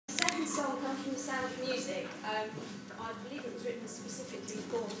song comes from The Sound of Music. I believe it was written specifically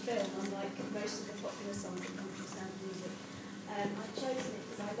for the film, unlike most of the popular songs that come from The Sound of Music. I've chosen it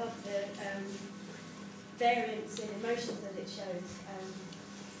because I love the variance in emotions that it shows.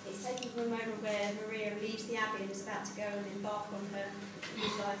 It's taken from a moment where Maria leaves the Abbey and is about to go and embark on her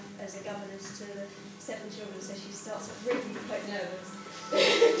new life as a governess to the 7 children, so she starts off really quite nervous.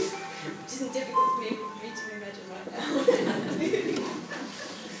 Which isn't difficult for me to imagine right now.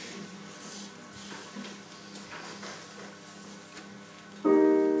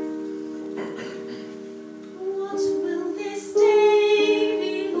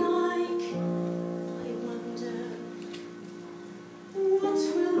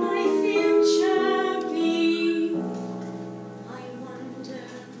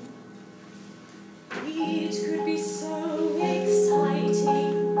 It could be so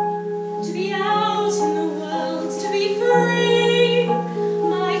exciting to be out in the world, to be free.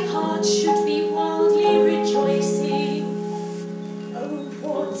 My heart should be wildly rejoicing. Oh,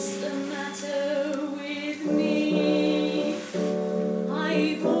 what's the matter with me?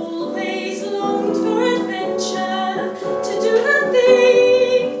 I've always longed for adventure, to do the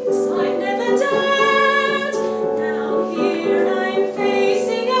things I've never dared. Now here I'm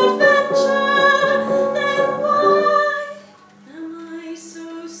facing adventure.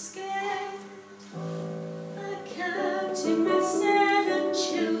 With 7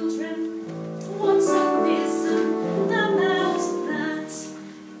 children, what's a vision about that?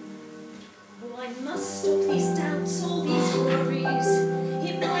 Oh, I must stop these doubts, all these worries.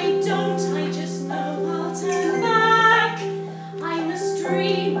 If I don't, I just know I'll turn back. I must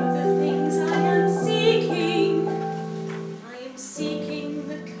dream of the things I am seeking. I am seeking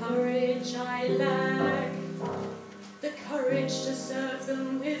the courage I lack, the courage to serve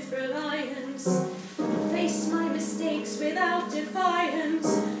them with reliance. Face my mistakes without defiance.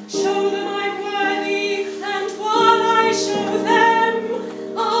 Show them I'm worthy, and while I show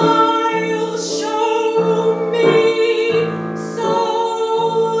them, I'll show me.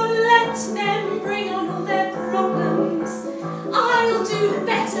 So let them bring on all their problems. I'll do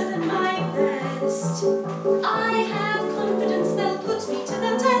better.